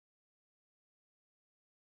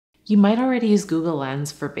You might already use Google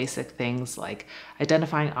Lens for basic things like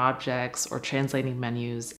identifying objects or translating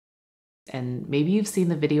menus. And maybe you've seen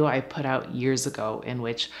the video I put out years ago in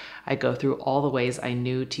which I go through all the ways I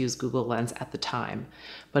knew to use Google Lens at the time.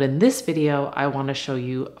 But in this video, I want to show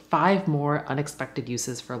you 5 more unexpected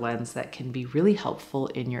uses for Lens that can be really helpful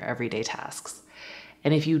in your everyday tasks.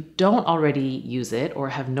 And if you don't already use it or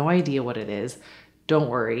have no idea what it is, don't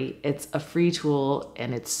worry, it's a free tool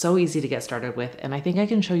and it's so easy to get started with. And I think I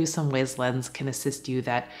can show you some ways Lens can assist you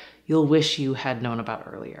that you'll wish you had known about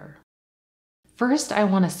earlier. First, I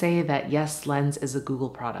want to say that yes, Lens is a Google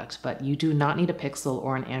product, but you do not need a Pixel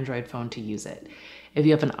or an Android phone to use it. If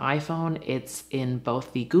you have an iPhone, it's in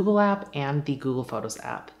both the Google app and the Google Photos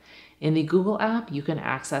app. In the Google app, you can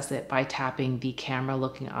access it by tapping the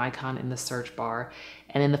camera-looking icon in the search bar,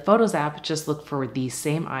 and in the Photos app, just look for the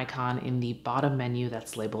same icon in the bottom menu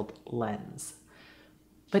that's labeled Lens.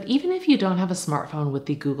 But even if you don't have a smartphone with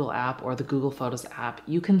the Google app or the Google Photos app,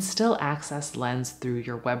 you can still access Lens through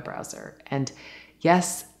your web browser. And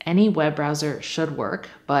yes, any web browser should work,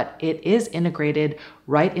 but it is integrated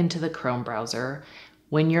right into the Chrome browser.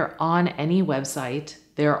 When you're on any website,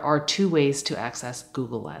 there are 2 ways to access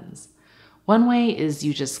Google Lens. One way is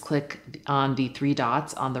you just click on the 3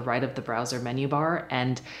 dots on the right of the browser menu bar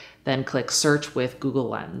and then click Search with Google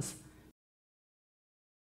Lens.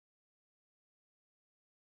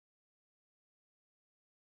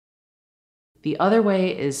 The other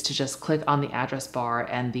way is to just click on the address bar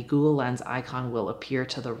and the Google Lens icon will appear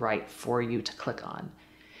to the right for you to click on.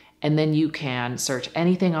 And then you can search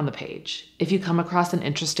anything on the page. If you come across an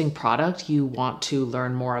interesting product you want to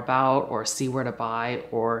learn more about or see where to buy,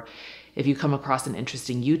 or if you come across an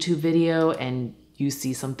interesting YouTube video and you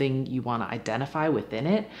see something you want to identify within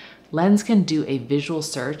it, Lens can do a visual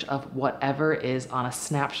search of whatever is on a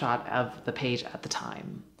snapshot of the page at the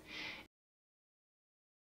time.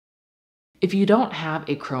 If you don't have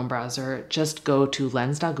a Chrome browser, just go to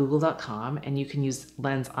lens.google.com and you can use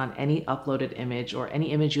Lens on any uploaded image or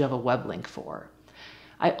any image you have a web link for.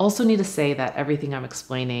 I also need to say that everything I'm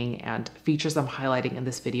explaining and features I'm highlighting in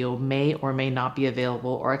this video may or may not be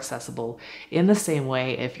available or accessible in the same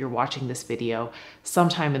way if you're watching this video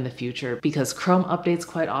sometime in the future, because Chrome updates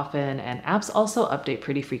quite often and apps also update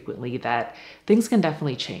pretty frequently that things can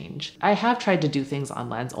definitely change. I have tried to do things on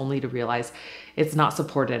Lens only to realize it's not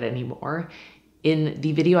supported anymore. In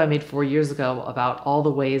the video I made 4 years ago about all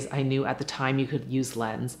the ways I knew at the time you could use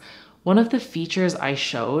Lens, one of the features I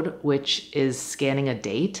showed, which is scanning a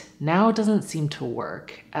date, now doesn't seem to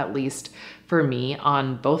work, at least for me,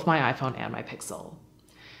 on both my iPhone and my Pixel.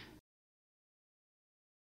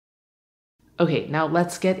 Okay, now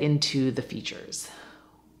let's get into the features.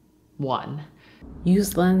 1.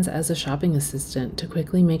 Use Lens as a shopping assistant to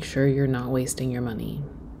quickly make sure you're not wasting your money.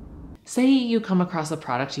 Say you come across a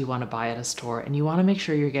product you want to buy at a store and you want to make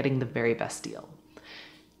sure you're getting the very best deal.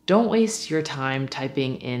 Don't waste your time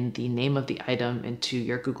typing in the name of the item into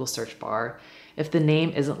your Google search bar. If the name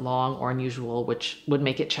isn't long or unusual, which would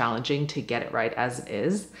make it challenging to get it right as it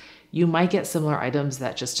is, you might get similar items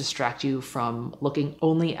that just distract you from looking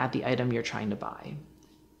only at the item you're trying to buy.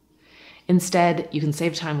 Instead, you can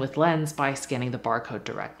save time with Lens by scanning the barcode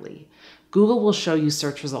directly. Google will show you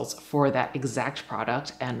search results for that exact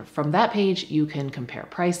product, and from that page, you can compare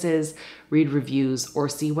prices, read reviews, or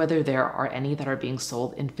see whether there are any that are being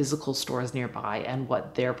sold in physical stores nearby and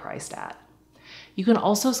what they're priced at. You can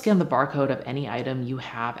also scan the barcode of any item you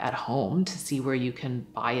have at home to see where you can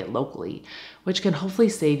buy it locally, which can hopefully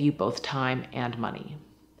save you both time and money.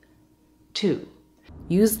 2.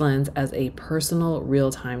 Use Lens as a personal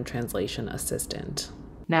real-time translation assistant.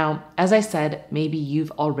 Now, as I said, maybe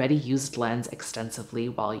you've already used Lens extensively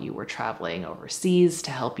while you were traveling overseas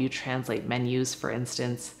to help you translate menus, for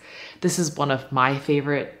instance. This is one of my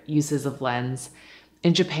favorite uses of Lens.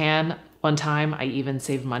 In Japan, one time I even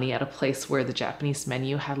saved money at a place where the Japanese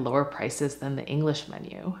menu had lower prices than the English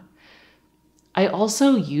menu. I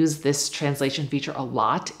also use this translation feature a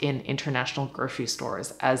lot in international grocery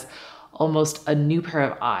stores as almost a new pair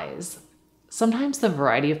of eyes. Sometimes the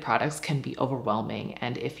variety of products can be overwhelming,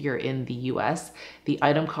 and if you're in the US, the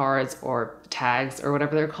item cards or tags or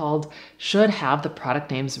whatever they're called should have the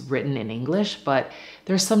product names written in English, but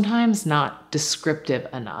they're sometimes not descriptive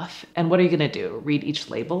enough. And what are you gonna do? Read each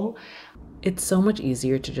label? It's so much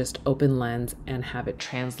easier to just open Lens and have it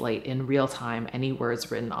translate in real time any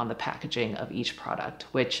words written on the packaging of each product,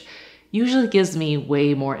 which usually gives me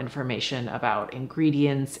way more information about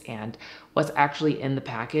ingredients and what's actually in the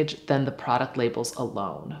package than the product labels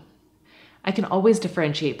alone. I can always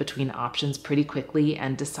differentiate between options pretty quickly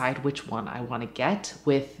and decide which one I want to get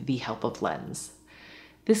with the help of Lens.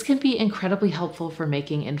 This can be incredibly helpful for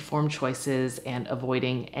making informed choices and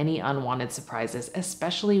avoiding any unwanted surprises,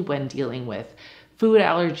 especially when dealing with food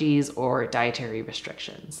allergies or dietary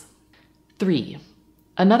restrictions. 3.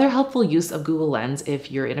 Another helpful use of Google Lens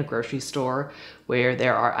if you're in a grocery store where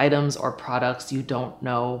there are items or products you don't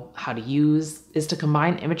know how to use is to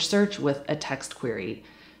combine image search with a text query.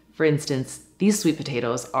 For instance, these sweet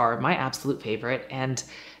potatoes are my absolute favorite, and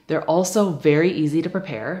they're also very easy to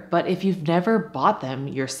prepare, but if you've never bought them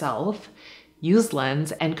yourself, use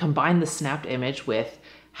Lens and combine the snapped image with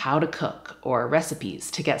how to cook or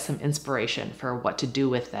recipes to get some inspiration for what to do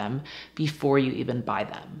with them before you even buy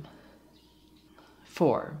them.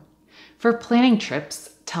 4. For planning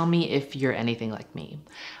trips, tell me if you're anything like me.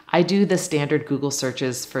 I do the standard Google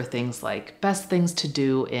searches for things like best things to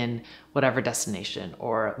do in whatever destination,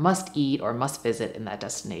 or must eat or must visit in that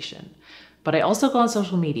destination. But I also go on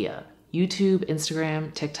social media, YouTube,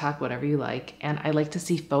 Instagram, TikTok, whatever you like, and I like to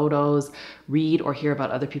see photos, read or hear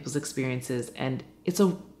about other people's experiences, and it's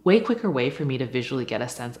a way quicker way for me to visually get a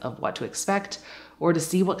sense of what to expect or to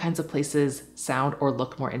see what kinds of places sound or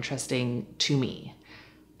look more interesting to me.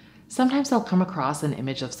 Sometimes I'll come across an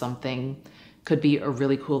image of something, could be a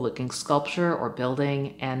really cool looking sculpture or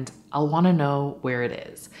building, and I'll want to know where it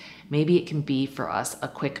is. Maybe it can be for us a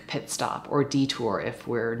quick pit stop or detour if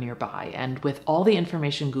we're nearby. And with all the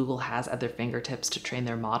information Google has at their fingertips to train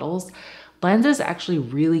their models, Lens is actually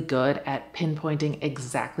really good at pinpointing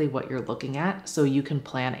exactly what you're looking at so you can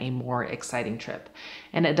plan a more exciting trip.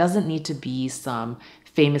 And it doesn't need to be some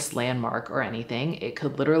famous landmark or anything. It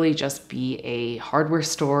could literally just be a hardware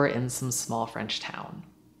store in some small French town.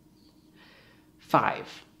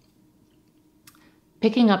 5.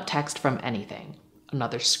 Picking up text from anything.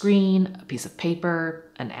 Another screen, a piece of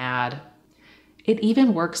paper, an ad. It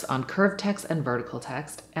even works on curved text and vertical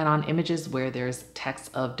text and on images where there's text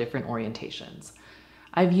of different orientations.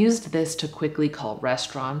 I've used this to quickly call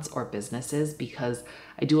restaurants or businesses because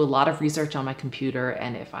I do a lot of research on my computer,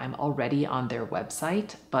 and if I'm already on their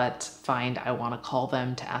website but find I want to call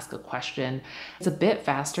them to ask a question, it's a bit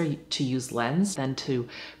faster to use Lens than to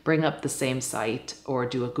bring up the same site or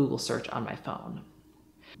do a Google search on my phone.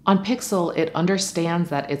 On Pixel, it understands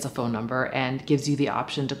that it's a phone number and gives you the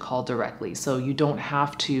option to call directly, so you don't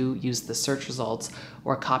have to use the search results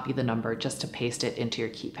or copy the number just to paste it into your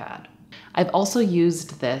keypad. I've also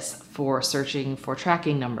used this for searching for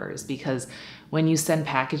tracking numbers because when you send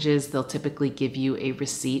packages, they'll typically give you a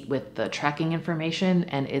receipt with the tracking information,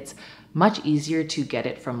 and it's much easier to get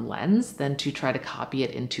it from Lens than to try to copy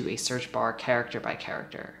it into a search bar character by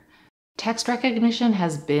character. Text recognition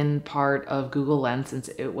has been part of Google Lens since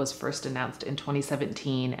it was first announced in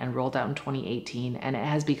 2017 and rolled out in 2018, and it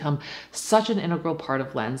has become such an integral part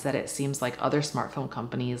of Lens that it seems like other smartphone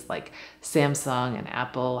companies like Samsung and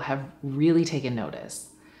Apple have really taken notice.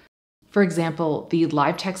 For example, the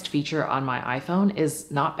live text feature on my iPhone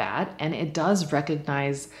is not bad, and it does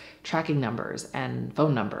recognize tracking numbers and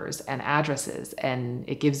phone numbers and addresses, and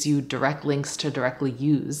it gives you direct links to directly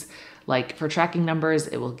use. Like for tracking numbers,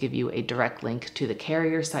 it will give you a direct link to the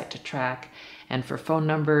carrier site to track, and for phone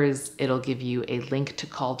numbers, it'll give you a link to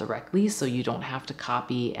call directly so you don't have to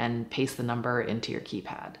copy and paste the number into your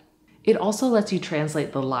keypad. It also lets you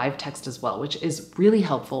translate the live text as well, which is really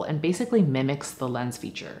helpful and basically mimics the Lens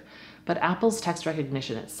feature. But Apple's text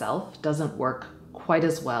recognition itself doesn't work quite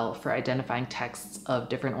as well for identifying texts of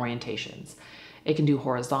different orientations. It can do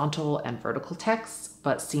horizontal and vertical texts,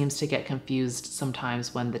 but seems to get confused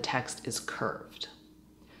sometimes when the text is curved.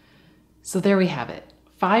 So there we have it.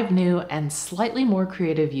 5 new and slightly more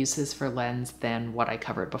creative uses for Lens than what I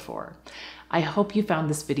covered before. I hope you found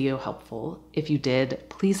this video helpful. If you did,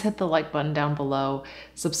 please hit the like button down below,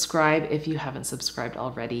 subscribe if you haven't subscribed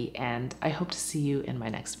already, and I hope to see you in my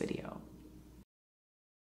next video.